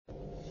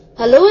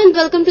Hello and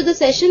welcome to the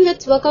session.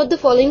 Let's work out the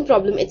following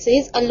problem. It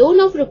says a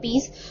loan of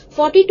rupees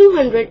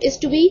 4200 is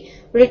to be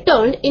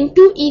returned in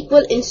two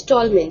equal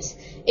installments.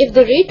 If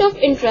the rate of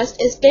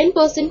interest is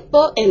 10%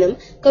 per annum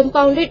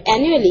compounded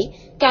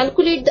annually,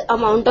 calculate the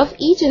amount of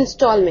each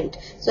installment.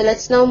 So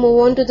let's now move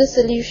on to the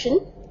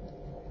solution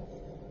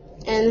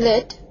and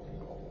let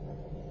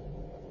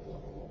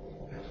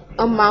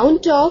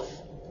amount of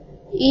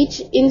each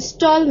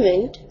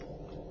installment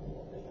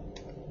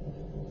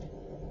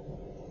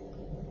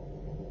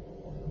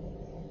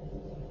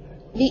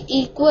be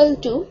equal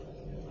to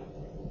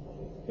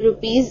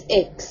rupees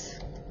X.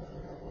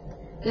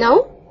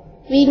 Now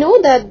we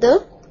know that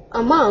the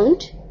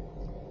amount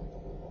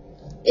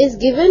is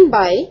given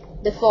by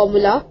the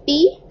formula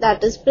P,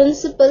 that is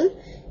principal,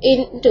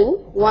 into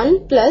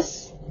 1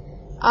 plus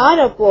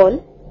R upon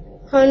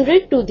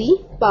 100 to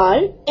the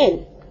power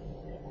n.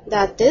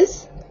 That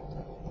is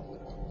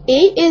A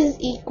is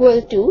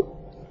equal to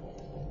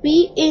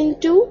P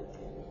into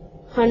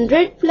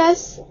 100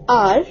 plus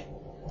R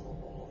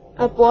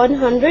upon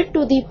 100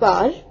 to the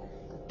power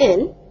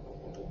n.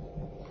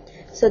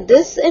 So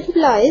this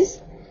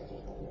implies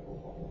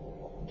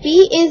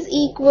P is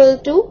equal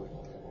to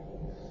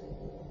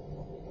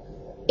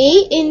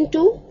A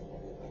into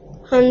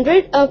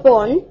 100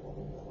 upon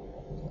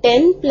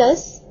 10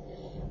 plus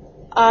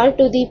R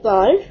to the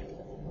power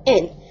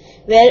n,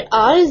 where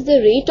R is the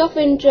rate of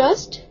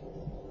interest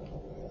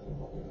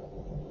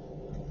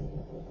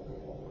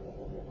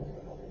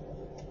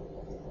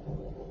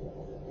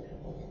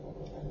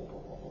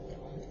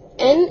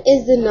n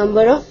is the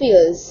number of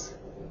years.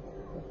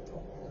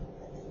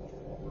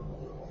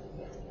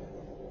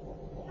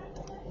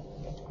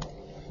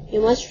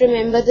 You must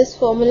remember this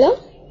formula.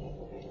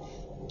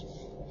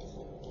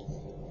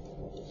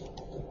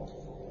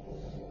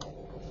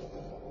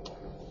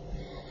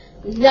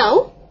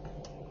 Now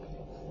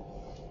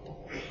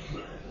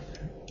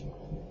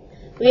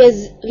we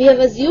have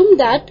assumed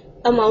that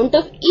amount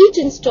of each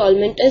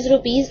installment is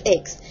rupees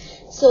X.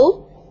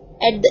 So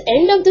at the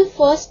end of the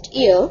first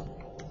year,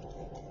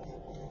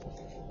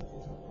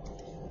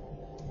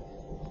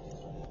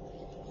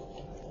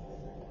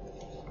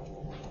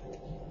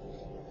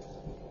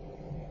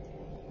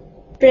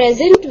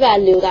 present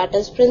value, that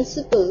is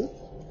principal,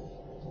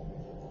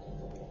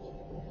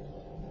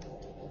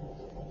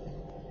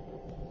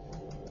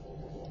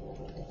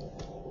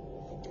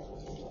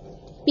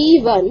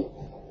 P1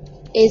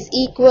 is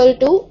equal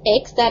to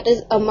X, that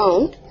is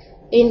amount,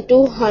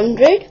 into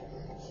 100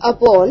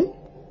 upon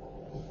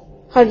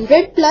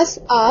 100 plus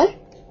R.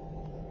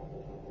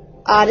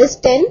 R is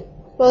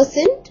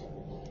 10%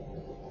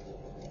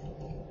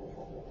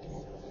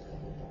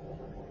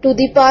 to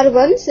the power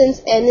 1,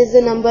 since n is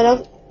the number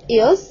of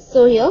years.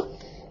 So here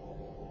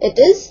it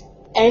is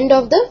end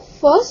of the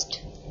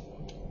first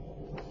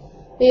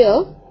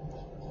year.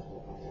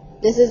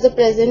 This is the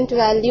present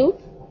value.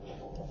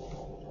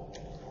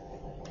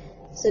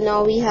 So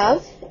now we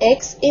have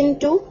X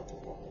into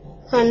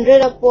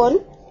 100 upon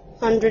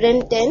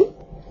 110,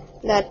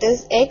 that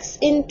is X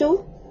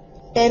into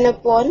 10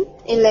 upon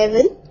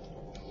 11.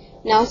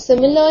 Now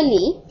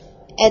similarly,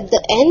 at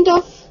the end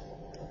of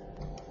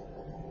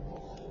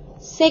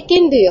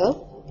second year,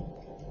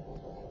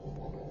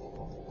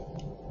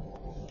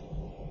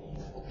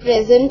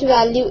 present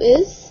value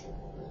is,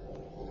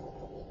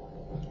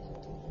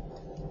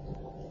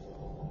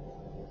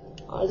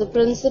 or the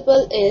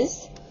principal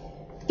is,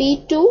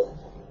 P2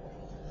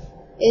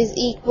 is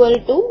equal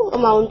to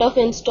amount of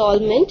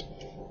installment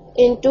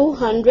into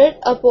 100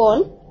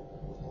 upon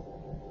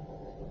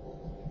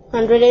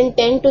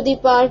 110 to the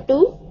power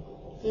 2,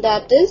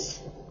 that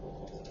is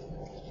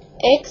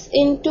X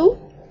into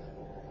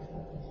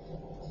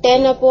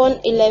 10 upon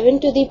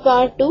 11 to the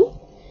power 2.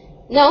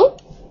 Now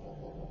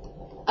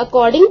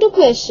according to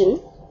question,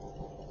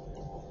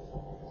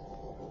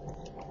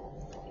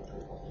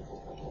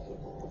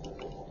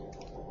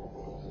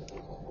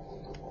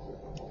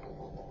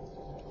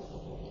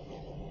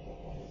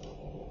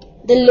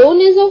 the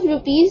loan is of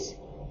rupees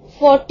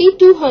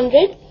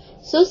 4200.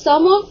 So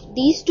sum of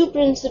these two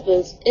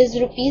principals is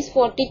rupees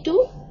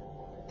 42.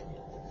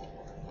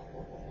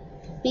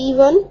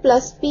 P1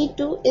 plus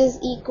P2 is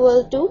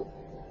equal to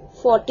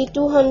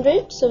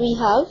 4200. So we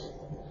have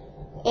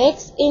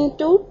X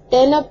into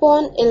 10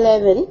 upon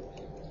 11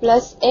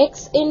 plus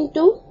X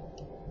into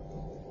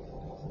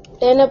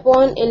 10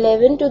 upon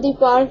 11 to the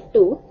power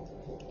 2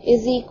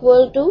 is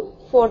equal to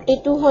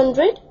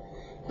 4200.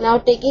 Now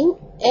taking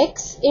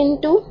X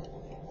into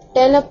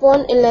 10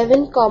 upon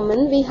 11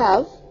 common, we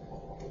have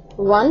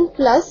 1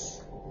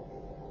 plus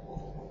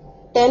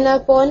 10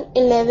 upon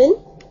 11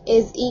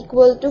 is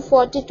equal to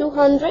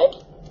 4200.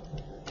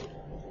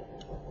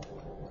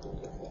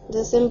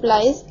 This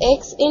implies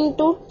X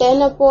into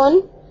 10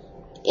 upon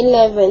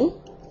 11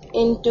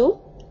 into,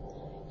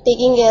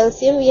 taking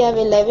LCM, we have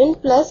 11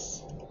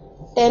 plus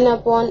 10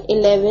 upon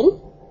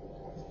 11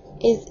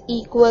 is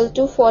equal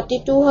to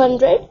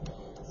 4200.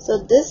 So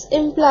this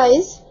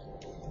implies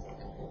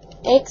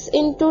X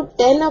into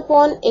 10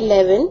 upon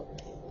 11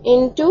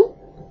 into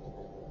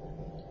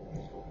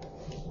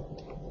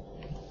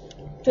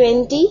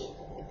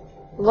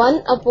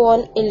 21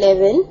 upon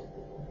 11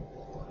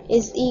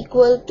 is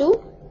equal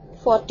to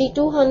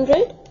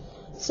 4200.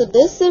 So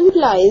this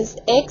implies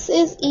x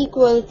is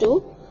equal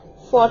to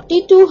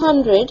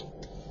 4200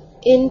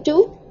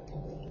 into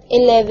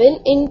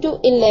 11 into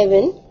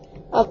 11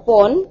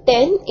 upon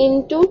 10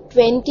 into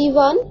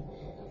 21.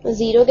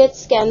 0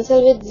 gets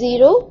cancelled with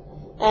 0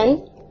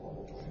 and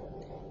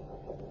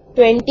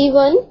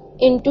 21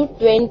 into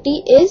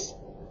 20 is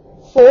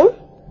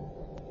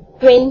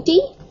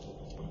 420.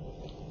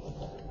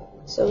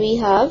 So we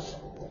have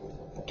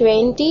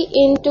 20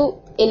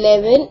 into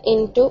 11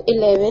 into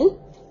 11,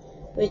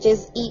 which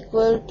is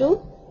equal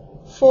to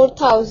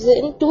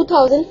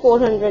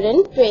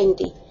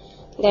 2420.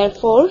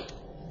 Therefore,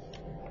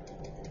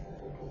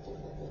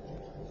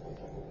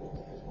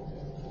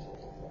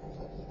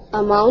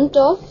 amount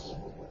of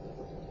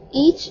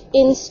each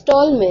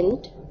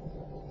installment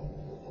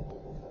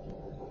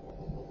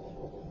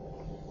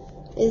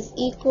is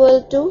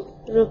equal to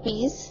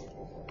rupees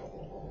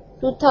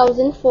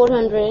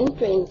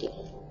 2420.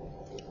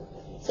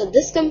 So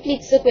this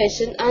completes the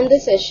question and the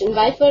session.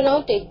 Bye for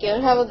now. Take care.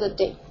 Have a good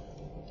day.